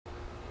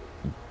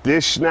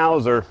This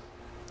Schnauzer,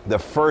 the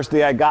first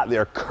day I got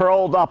there,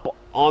 curled up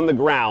on the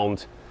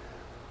ground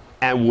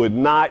and would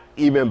not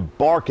even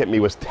bark at me,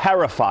 was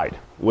terrified,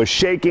 was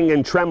shaking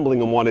and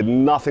trembling and wanted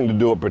nothing to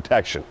do with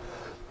protection.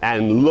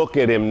 And look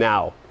at him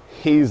now.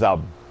 He's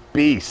a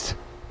beast.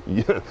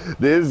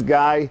 This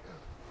guy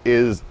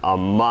is a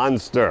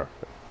monster.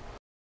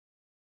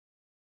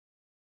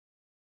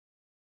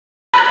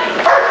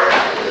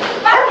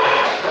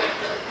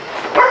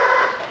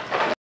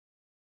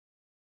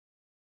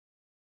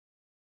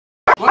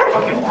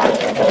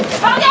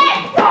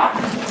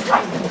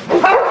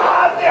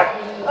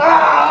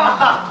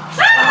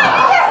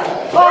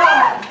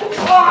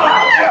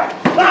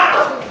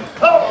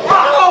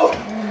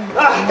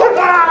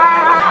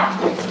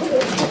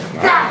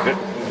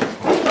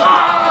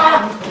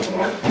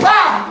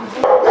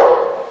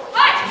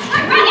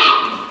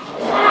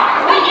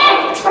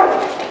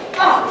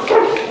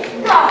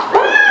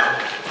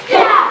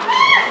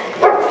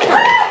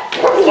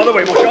 Other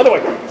way, Moshe, other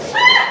way.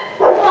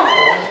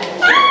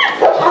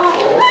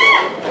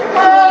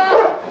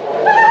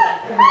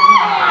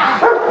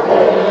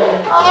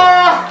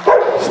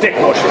 Stick,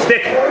 Moshe,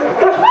 stick.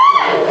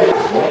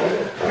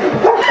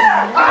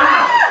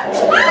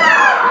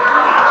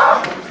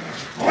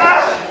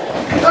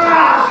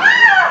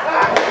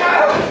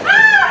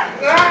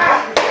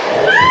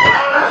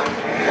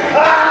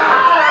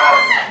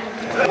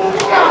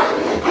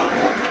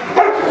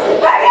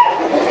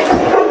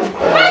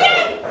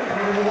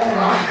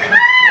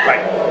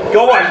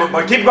 Go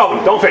on, keep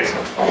going, don't face.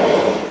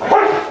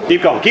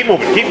 Keep going, keep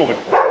moving, keep moving.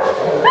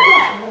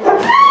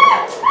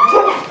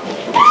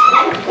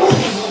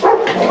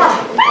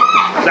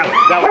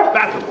 That way,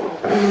 bathroom.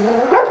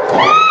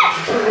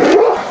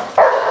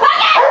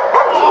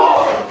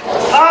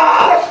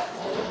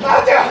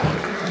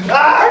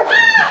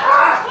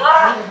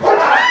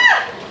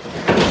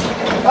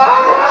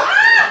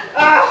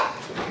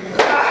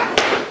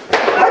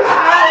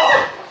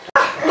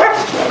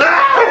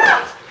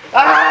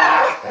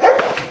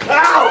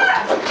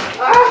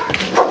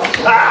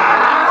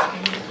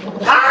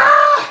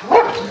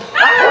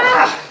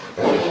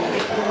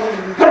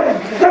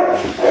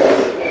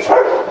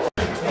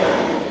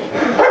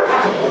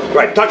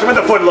 Right, touch him in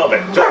the foot a little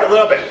bit, just a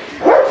little bit.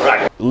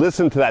 Right.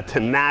 Listen to that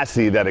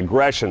tenacity, that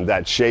aggression,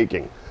 that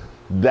shaking.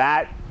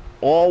 That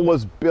all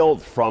was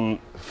built from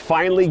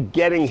finally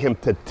getting him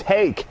to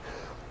take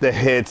the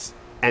hits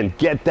and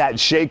get that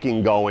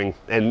shaking going,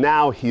 and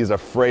now he's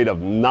afraid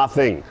of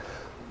nothing.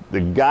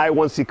 The guy,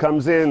 once he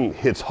comes in,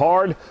 hits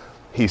hard,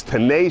 he's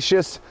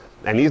tenacious,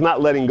 and he's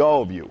not letting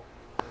go of you.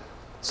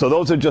 So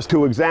those are just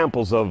two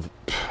examples of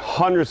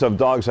hundreds of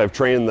dogs I've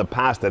trained in the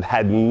past that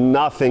had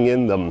nothing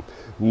in them.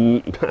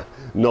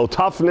 No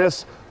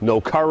toughness,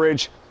 no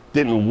courage,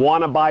 didn't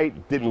want to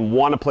bite, didn't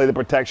want to play the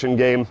protection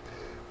game,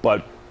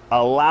 but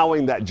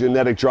allowing that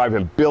genetic drive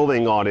and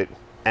building on it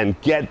and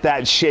get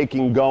that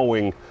shaking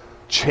going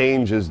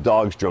changes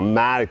dogs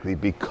dramatically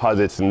because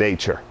it's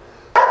nature.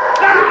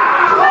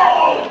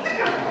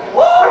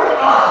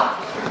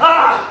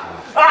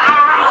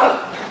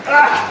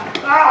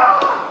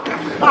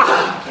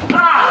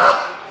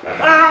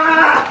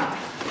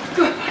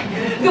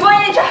 Good boy,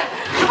 Ninja!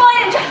 Good boy,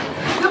 Ninja!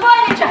 Good boy,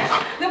 Ninja!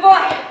 Good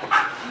boy!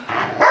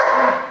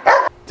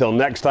 Till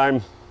next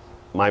time,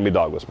 Miami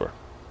Dog Whisperer.